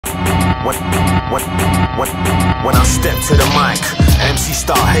When I step to the mic, MCs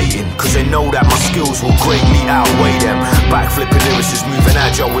start hating, cause they know that my skills will greatly outweigh them. Backflipping lyricists, moving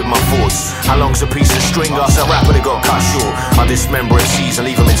agile with my thoughts. How long's a piece of string? Ask a rapper that got cut short. I dismember MCs and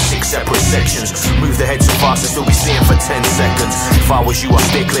leave them in 6 separate sections. Move the head so fast I still be seeing for 10 seconds. If I was you, I'd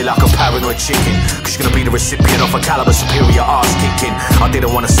stay clear like a paranoid chicken, cause you're gonna be the recipient of a caliber superior ass kicking. I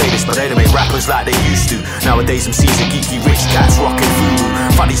didn't wanna say this, but they don't make rappers like they used to. Nowadays MCs are geeky rich cats rocking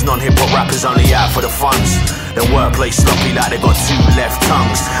voodoo. Find these non-hip-hop rappers only out for the funds. Their wordplay sloppy like they got 2 left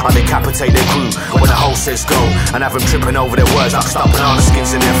tongues. I decapitate their crew when the whole says go, and have them tripping over their words like stuck banana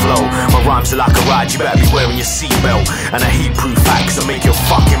skins in their flow. My rhymes are like a ride, you better be wearing your seatbelt. And a heat-proof axe will make your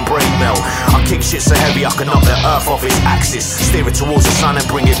fucking brain melt. I kick shit so heavy I can knock the earth off its axis, steer it towards the sun and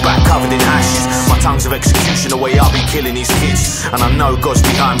bring it back covered in ashes. My tongue's of execution, the way I'll be killing these kids. And I know God's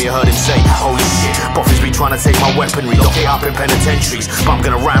behind me, I heard him say, holy shit, Boffins be trying to take my weaponry, lock it up in penitentiaries. But I'm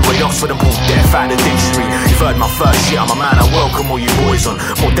gonna ram raid Oxford and pull death out the dictionary. You've heard my first shit, I'm a man, I welcome all you boys on.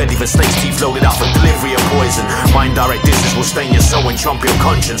 More deadly than snake's teeth loaded up for delivery of poison. My indirect distance will stain your soul and chomp your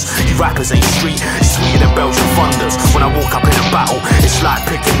conscience. You rappers ain't street, it's sweeter than Belgian thunders. When I walk up in a battle, it's like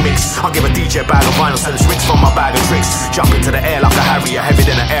picking mix. I'll give a DJ a bag of vinyl, tell us mix from my bag of tricks. Jump into the air like a Harrier, heavier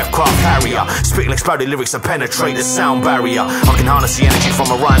than an aircraft carrier. Spit exploded lyrics and penetrate the sound barrier. I can harness the energy from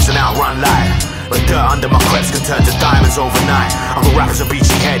my rhymes and outrun light. But dirt under my creps can turn to diamonds overnight. I got rappers a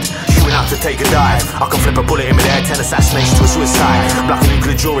beachy head, queuing up to take a dive. I can flip a bullet in midair, 10 assassinations to a suicide. I'm like a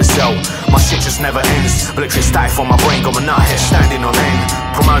nuclear jury cell, my shit just never ends. Electric static from my brain, got my nut hair standing on end.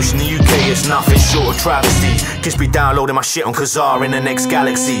 Promotion in the UK is nothing short of travesty. Kids be downloading my shit on Kazaa in the next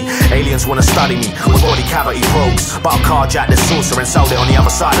galaxy. Aliens wanna study me with body cavity probes, but I carjacked the saucer and sold it on the other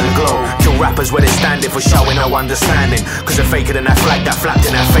side of the globe. Kill rappers where they're standing for showing no understanding, cause they're faker than that flag that flapped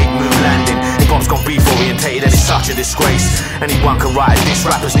in that fake moon landing. Hip-hop's gone beef orientated and it's such a disgrace. Anyone can write a diss,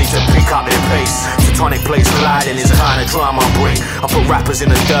 rappers need to pick up their pace. Tectonic plates colliding is the kind of drama I bring. I put rappers in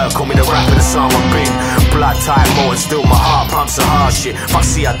the dirt, call me the rapper the song I've been. Blood tight more and still my heart pumps the hard shit. Fuck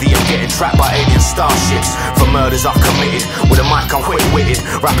CID, I'm getting trapped by alien starships. For murders I've committed, with a mic I'm quick-witted.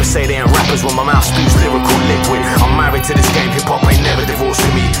 Rappers say they ain't rappers when my mouth spews lyrical liquid. I'm married to this game, hip-hop ain't never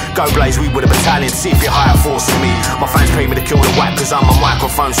divorcing me. Go blaze weed with a battalion, see if you're higher forcing me. My fans pay me to kill the whack cause I'm a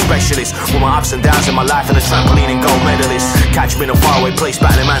microphone specialist. With my ups and downs in my life and a trampoline and gold medalist. Catch me in a faraway place,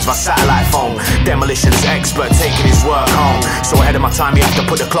 battling man's my satellite phone. Demolitions expert, taking his work home. So ahead of my time, you have to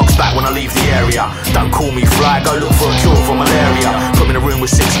put the clocks back when I leave the area. Don't call me fly, go look for a cure for malaria. Put me in a room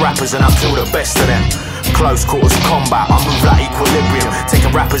with 6 rappers and I'll kill the best of them. Close quarters combat, I move like equilibrium,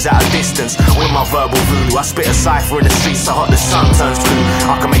 taking rappers out of distance with my verbal voodoo. I spit a cipher in the streets so hot the sun turns blue.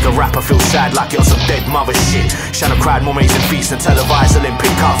 I can make a rapper feel sad like it on some dead mother shit. Shadow crowd more amazing feats than televised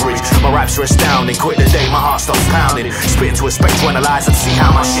Olympic coverage. My raps are astounding, quit the day my heart stops pounding. Spit into a spectral analyzer to see how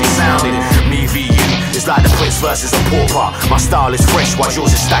my shit sounded. Me v you, it's like the prince versus a pauper. My style is fresh while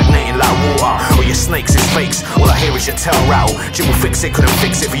yours is stagnating like water. Or your snakes is fakes, all I hear is your tail rattle. Jim will fix it, couldn't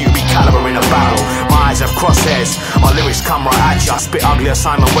fix it for you, be caliber in a battle. My eyes have crosshairs, my lyrics come right at ya. Spit uglier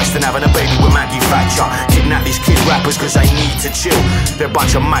Simon Weston having a baby with Maggie Thatcher. Kidnap these kid rappers cause they need to chill. They're a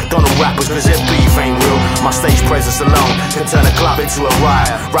bunch of McDonald rappers cause their beef ain't real. My stage presence alone can turn a club into a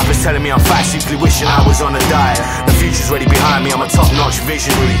riot. Rappers telling me I'm fat, secretly wishing I was on a diet. The future's ready behind me, I'm a top-notch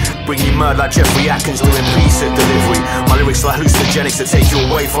visionary. Bring you murder like Jeffrey Atkins doing pizza delivery. My lyrics are hallucinogenics that take you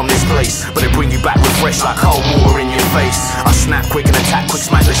away from this place, but they bring you back refreshed like cold water in your face. I snap quick and attack quick,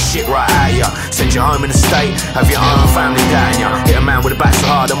 smack the shit right at ya. Send you home in a state, have your own family down ya. Hit a man with a back so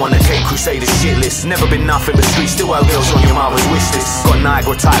hard, I'm on the Cape Crusader shit list. Never been nothing but street, still owe girls on your mother's wish list. Got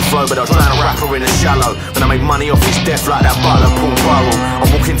Niagara type flow, but I'll drown a rapper in a shallow. But I make money off his death like that butler Paul Burrell. I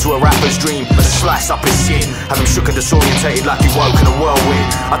walk into a rapper's dream and slice up his skin, have him shook and disorientated like he woke in a whirlwind.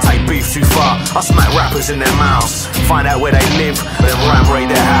 I take beef too far, I smack rappers in their mouths, find out where they live, and then ram raid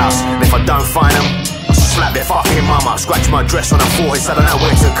their house. And if I don't find them, slap their fucking mum up, scratch my dress on her forehead so I don't know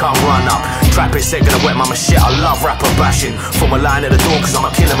where to come run up. Trappist ain't gonna wet mama shit, I love rapper bashing. From a line at the door cause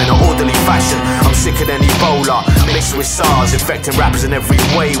I'ma kill them in an orderly fashion. I'm sicker than Ebola, mixed with SARS, infecting rappers in every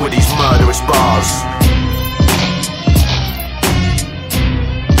way with these murderous bars.